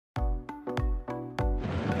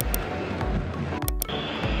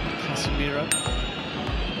Casemiro.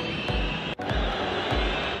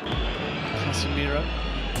 Casemiro.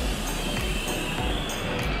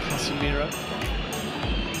 Casemiro.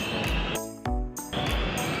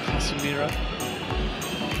 Casemiro.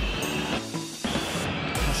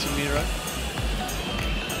 Casemiro.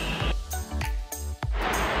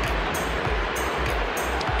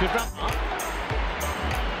 Good run.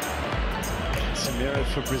 Casemiro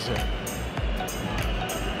for Brazil.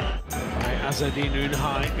 Azadine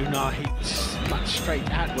Unahi much straight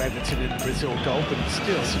at Everton in the Brazil goal, but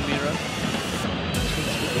still Casemiro.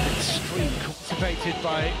 Extreme cultivated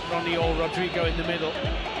by Ronnie or Rodrigo in the middle.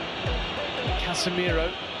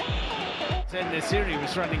 Casemiro. Then Naziri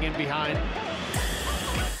was running in behind.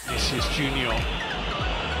 This is Junior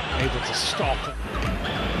able to stop.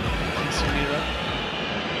 Casemiro.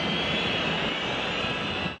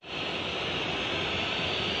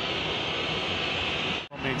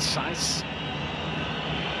 Size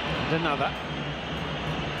and another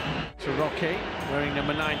to Roque, wearing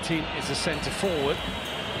number 19, is a centre forward.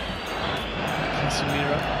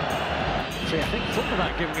 Casemiro. I think thought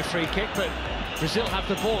about giving a free kick, but Brazil have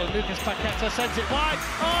the ball and Lucas Paqueta sends it wide.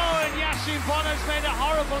 Oh, and Yassine Bono's made a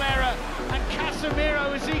horrible error, and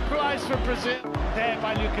Casemiro has equalised for Brazil. There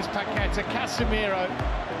by Lucas Paqueta. Casemiro.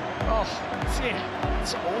 Oh,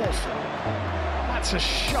 it's awful. That's a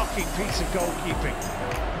shocking piece of goalkeeping.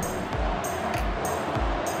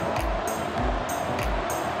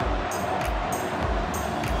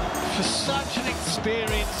 For such an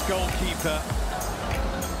experienced goalkeeper,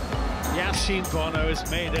 Yassine Bono has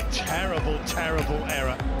made a terrible, terrible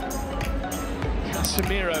error.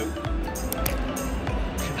 Casemiro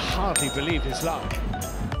can hardly believe his luck.